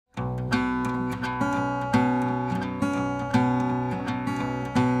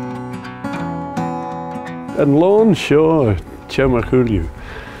Yn lôn sio, tiam a chwliw.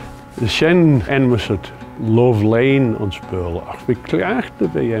 Sien enmysyd Love Lane ons bwyl, ach fi cliacht y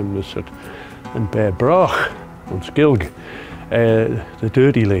fi enmysyd yn be brach ons gilg. The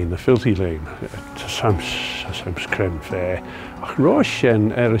dirty lane, the filthy lane. Sams crem fe. Ach roes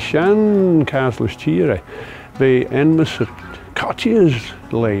sien sian caslus tire. Fi enmysyd Cottier's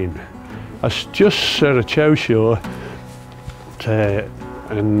Lane. As just y chow sio,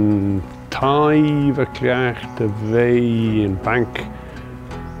 yn Thie fy cliacht y fi yn banc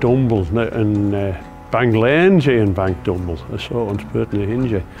Dumbell, yn Bank Lane yn banc Dumbell. So ons burt na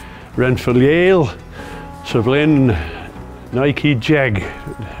h-Inshey. Ren filiel, so flaen Nike jeg,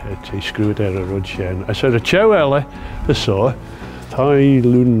 ti sgrwyd y rwyd sien. As y chow ele, so, Thie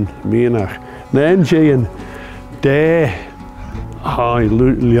lwn mianach. Na h-Inshey yn de hai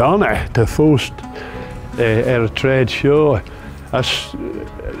liana, de foost y trade sio. As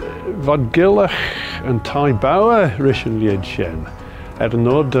wat gillig een Thie Bouyr rischen lied sien. Een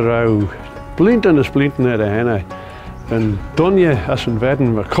noord erouw blinten er de henne. En donje as een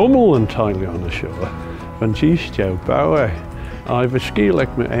wedden we kommel een Thie liana sio. Van giest jou Bouyr. Ai verschielijk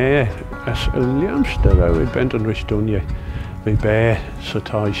me as een liamst erouw. Ik bent een risch donje. We bij so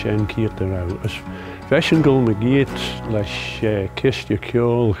Thie sien kiert erouw. As Veshen gul Mygeayrt leis kist je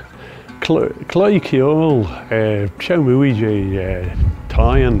kjol. Klei kjol, chow Mygeayrt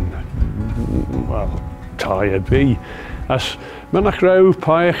Thie'n, wel, Thie bi. As manach rauw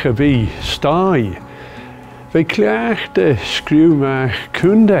paich a bi stai. Fe cliach de sgriw mach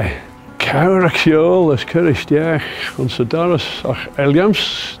kunde. Cawr a kjol as cyrristiach. Ons y doras ach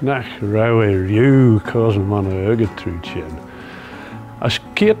eliams nach rauw riw cos yn man o ygyd trwy tien. As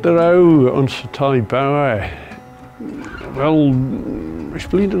kiert er rauw ons y Thie Bouyr. Wel,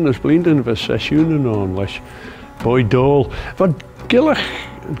 sblinten fy sesiwn on leis Bouyr. Wat gillig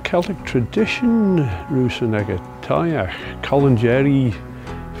Celtic tradition rwysyn ag y Thieach. Colin Jerry,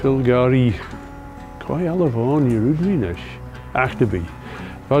 Phil Gary, quai alafon I rwydwinis. Achterby.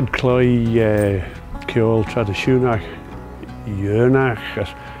 Fod cloi ciol tradisiwnach ynach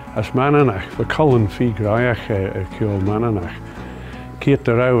as mananach. Fy Colin fi graiach y ciol mananach. Kiert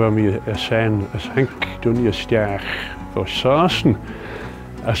er rauw am I sen as hank dwn I stiach o sasen.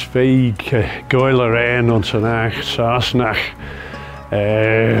 As feig goel ar ein ons anach sasnach.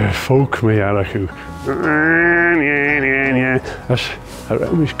 Folk me arachw. As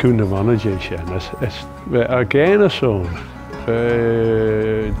rauw is cwn y manager sien. As again a son.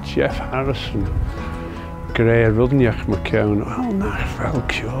 Jeff Harrison. Greir rudniach ma cawn. Wel nach fel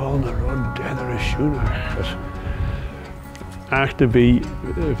ciol na rod edrych y siwnach. Achterby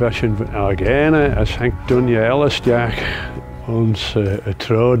fashion agene as Hank Dunja Ellistiach ons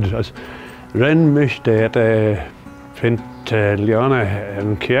trod as ren mis dat vind Liana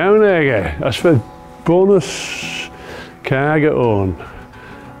en Kiaunege as we bonus kage on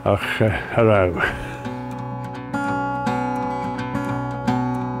ach harau.